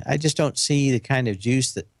I just don't see the kind of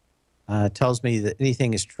juice that tells me that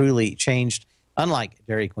anything has truly changed, unlike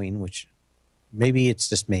Dairy Queen, which maybe it's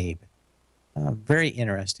just me. Very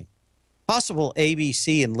interesting. Possible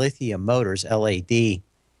ABC and lithium motors, LAD.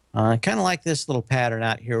 Kind of like this little pattern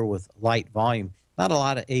out here with light volume. Not a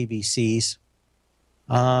lot of ABCs.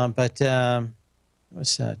 Let's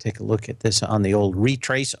take a look at this on the old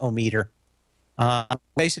retrace-o-meter.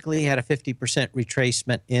 Basically, had a 50%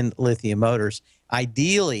 retracement in lithium motors.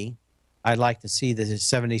 Ideally, I'd like to see the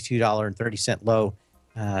 $72.30 low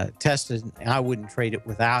tested. I wouldn't trade it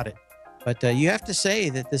without it. But you have to say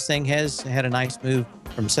that this thing has had a nice move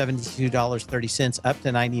from $72.30 up to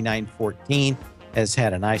 $99.14. Has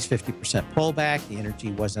had a nice 50% pullback. The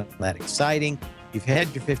energy wasn't that exciting. You've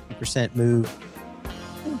had your 50% move.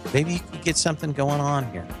 Maybe you could get something going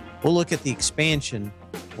on here. We'll look at the expansion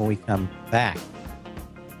when we come back.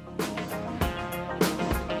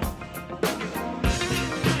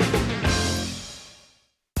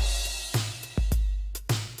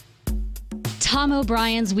 Tom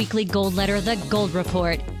O'Brien's weekly gold letter, The Gold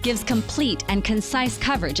Report, gives complete and concise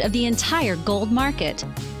coverage of the entire gold market.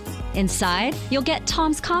 Inside, you'll get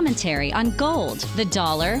Tom's commentary on gold, the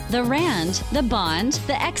dollar, the rand, the bond,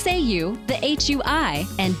 the XAU, the HUI,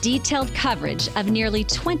 and detailed coverage of nearly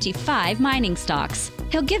 25 mining stocks.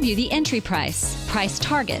 He'll give you the entry price, price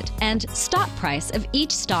target, and stop price of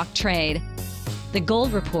each stock trade. The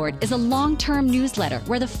Gold Report is a long-term newsletter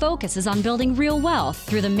where the focus is on building real wealth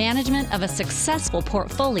through the management of a successful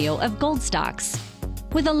portfolio of gold stocks.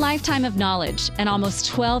 With a lifetime of knowledge and almost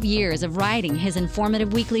 12 years of writing his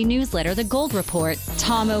informative weekly newsletter, The Gold Report,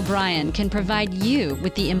 Tom O'Brien can provide you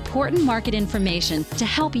with the important market information to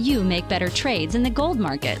help you make better trades in the gold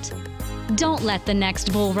market. Don't let the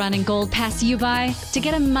next bull run in gold pass you by. To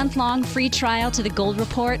get a month-long free trial to The Gold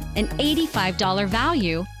Report, an $85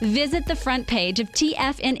 value, visit the front page of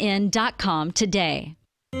TFNN.com today.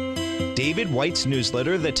 David White's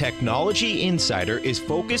newsletter, The Technology Insider, is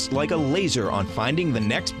focused like a laser on finding the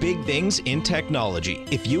next big things in technology.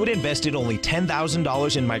 If you had invested only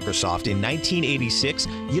 $10,000 in Microsoft in 1986,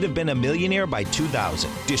 you'd have been a millionaire by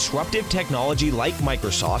 2000. Disruptive technology like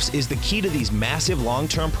Microsoft's is the key to these massive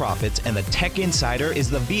long-term profits, and the Tech Insider is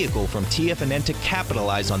the vehicle from TFNN to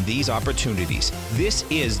capitalize on these opportunities. This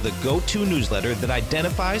is the go-to newsletter that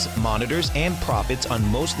identifies, monitors, and profits on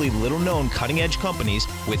mostly little-known cutting-edge companies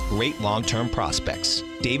with great long-term prospects.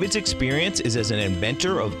 David's experience is as an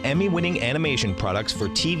inventor of Emmy-winning animation products for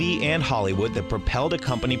TV and Hollywood that propelled a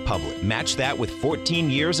company public. Match that with 14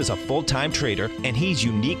 years as a full-time trader, and he's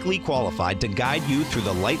uniquely qualified to guide you through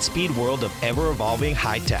the light-speed world of ever-evolving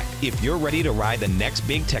high-tech. If you're ready to ride the next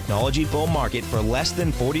big technology bull market for less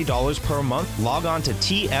than $40 per month, log on to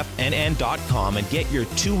TFNN.com and get your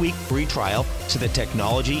 2-week free trial to the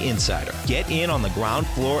Technology Insider. Get in on the ground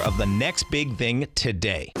floor of the next big thing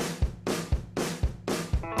today.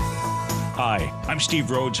 Hi, I'm Steve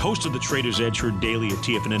Rhodes, host of the Trader's Edge, heard daily at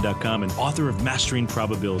TFNN.com and author of Mastering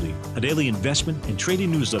Probability, a daily investment and trading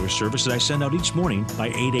newsletter service that I send out each morning by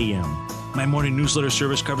 8 a.m. My morning newsletter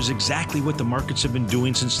service covers exactly what the markets have been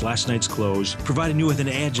doing since last night's close, providing you with an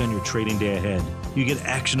edge on your trading day ahead. You get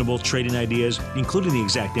actionable trading ideas, including the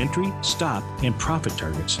exact entry, stop, and profit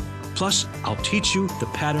targets. Plus, I'll teach you the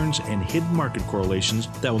patterns and hidden market correlations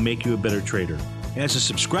that will make you a better trader. As a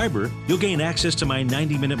subscriber, you'll gain access to my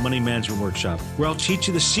 90-minute money management workshop, where I'll teach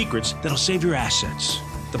you the secrets that'll save your assets.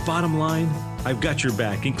 The bottom line, I've got your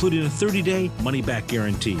back, including a 30-day money-back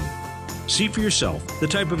guarantee. See for yourself the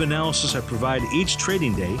type of analysis I provide each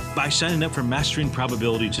trading day by signing up for Mastering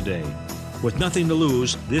Probability today. With nothing to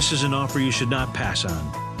lose, this is an offer you should not pass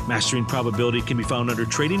on. Mastering Probability can be found under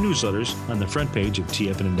Trading Newsletters on the front page of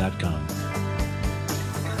TFNN.com.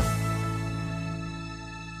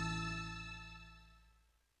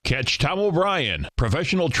 Catch Tom O'Brien,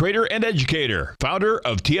 professional trader and educator, founder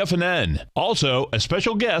of TFNN. Also, a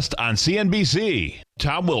special guest on CNBC.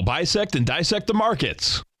 Tom will bisect and dissect the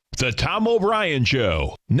markets. The Tom O'Brien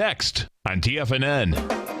Show, next on TFNN.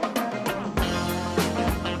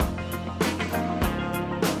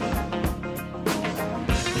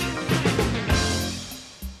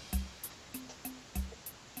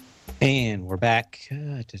 And we're back.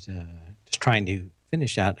 Just trying to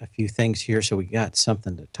finish out a few things here so we got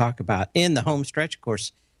something to talk about in the home stretch. Of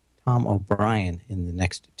course, Tom O'Brien in the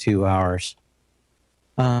next 2 hours.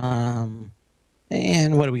 And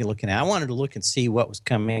what are we looking at? I wanted to look and see what was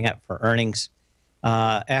coming up for earnings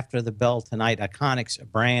after the bell tonight. Iconics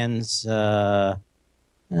brands,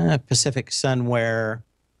 Pacific Sunwear,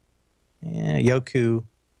 Yoku.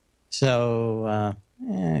 So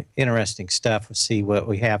interesting stuff. We'll see what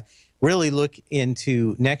we have. Really look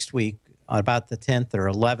into next week, about the 10th or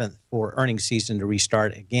 11th, for earnings season to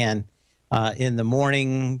restart again. In the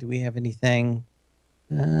morning, do we have anything?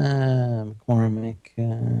 McCormick,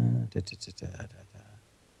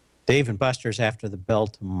 Dave and Buster's after the bell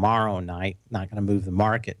tomorrow night. Not going to move the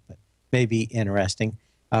market, but maybe interesting.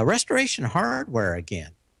 Restoration Hardware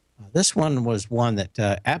again. This one was one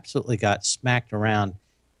that absolutely got smacked around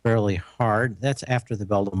fairly hard. That's after the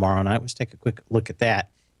bell tomorrow night. Let's take a quick look at that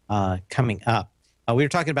coming up. We were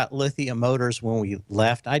talking about lithium motors when we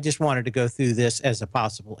left. I just wanted to go through this as a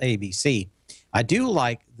possible ABC. I do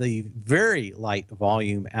like the very light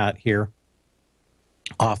volume out here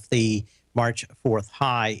off the March 4th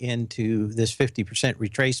high into this 50%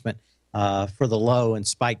 retracement for the low and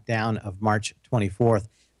spike down of March 24th.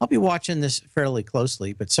 I'll be watching this fairly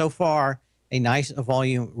closely, but so far, a nice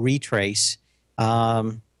volume retrace.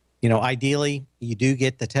 You know, ideally, you do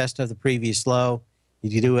get the test of the previous low.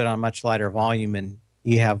 You do it on much lighter volume, and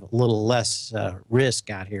you have a little less risk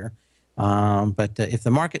out here. But if the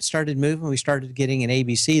market started moving, we started getting an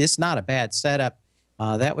ABC. This is not a bad setup.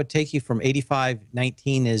 That would take you from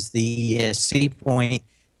 85.19 as the C point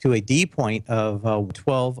to a D point of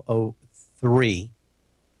 12.03.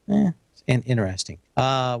 And interesting.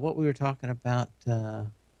 What we were talking about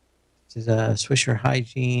is a Swisher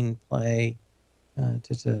Hygiene play.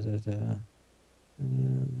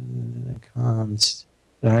 Cons.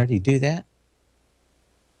 Did I already do that?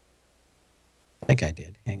 I think I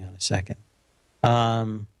did. Hang on a second.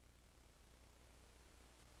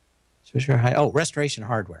 Restoration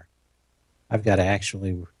Hardware. I've got to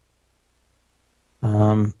actually, you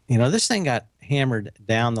know, this thing got hammered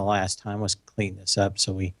down the last time. Let's clean this up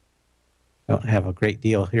so we don't have a great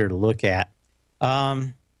deal here to look at.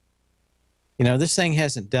 You know, this thing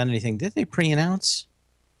hasn't done anything. Did they pre-announce?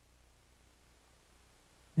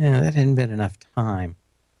 Yeah, that hadn't been enough time.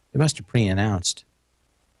 They must have pre-announced,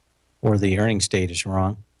 or the earnings date is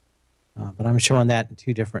wrong. But I'm showing that in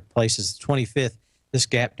two different places. The 25th, this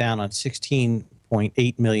gap down on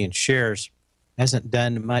 16.8 million shares. Hasn't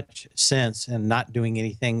done much since and not doing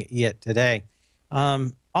anything yet today.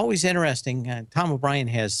 Always interesting. Tom O'Brien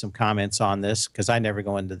has some comments on this because I never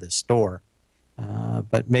go into the store.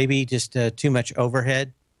 But maybe just too much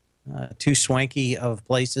overhead, too swanky of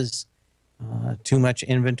places, too much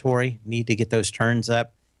inventory. Need to get those turns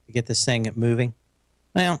up to get this thing moving.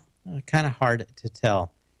 Well, kind of hard to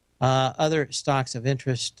tell. Other stocks of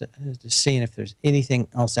interest, just seeing if there's anything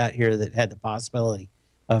else out here that had the possibility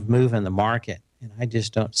of moving the market. And I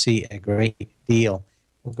just don't see a great deal.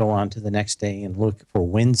 We'll go on to the next day and look for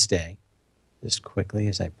Wednesday just quickly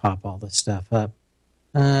as I pop all this stuff up.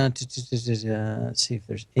 Let's see if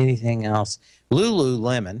there's anything else.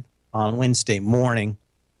 Lululemon on Wednesday morning.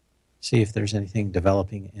 See if there's anything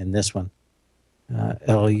developing in this one.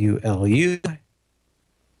 LULU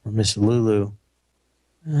or Miss Lulu.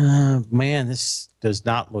 Man, this does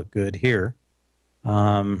not look good here.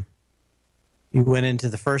 You went into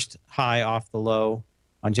the first high off the low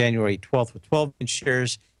on January 12th with 12 million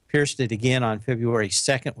shares, pierced it again on February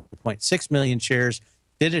 2nd with 0.6 million shares,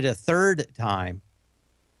 did it a third time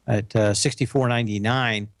at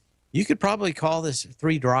 64.99. You could probably call this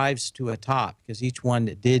three drives to a top because each one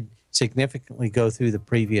did significantly go through the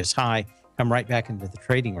previous high, come right back into the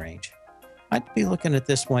trading range. I'd be looking at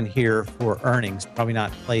this one here for earnings, probably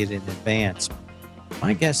not play it in advance.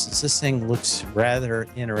 My guess is this thing looks rather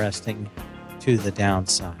interesting to the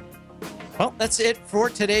downside. Well, that's it for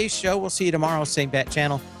today's show. We'll see you tomorrow, same bat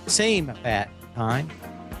channel, same bat time.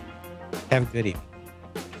 Have a good evening.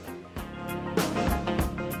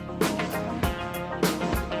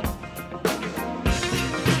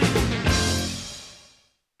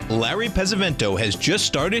 Larry Pesavento has just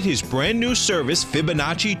started his brand new service,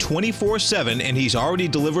 Fibonacci 24/7, and he's already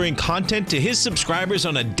delivering content to his subscribers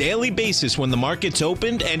on a daily basis when the market's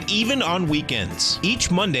opened and even on weekends.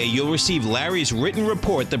 Each Monday, you'll receive Larry's written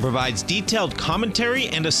report that provides detailed commentary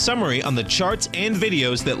and a summary on the charts and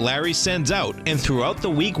videos that Larry sends out. And throughout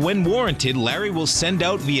the week, when warranted, Larry will send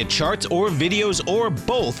out via charts or videos or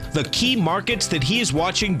both the key markets that he is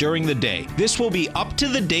watching during the day. This will be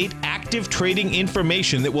up-to-the-date, active trading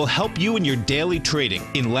information that will help you in your daily trading.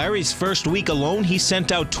 In Larry's first week alone, he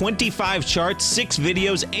sent out 25 charts, 6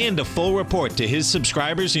 videos, and a full report to his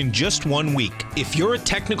subscribers in just 1 week. If you're a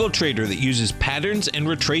technical trader that uses patterns and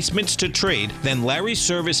retracements to trade, then Larry's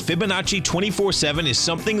service Fibonacci 24/7 is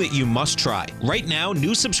something that you must try. Right now,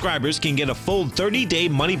 new subscribers can get a full 30-day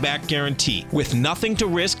money-back guarantee. With nothing to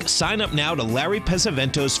risk, sign up now to Larry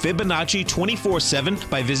Pesavento's Fibonacci 24/7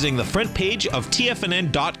 by visiting the front page of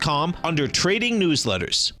TFNN.com under Trading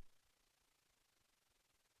Newsletters.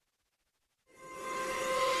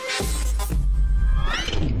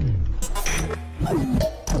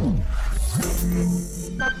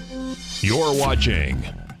 You're watching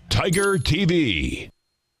Tiger TV.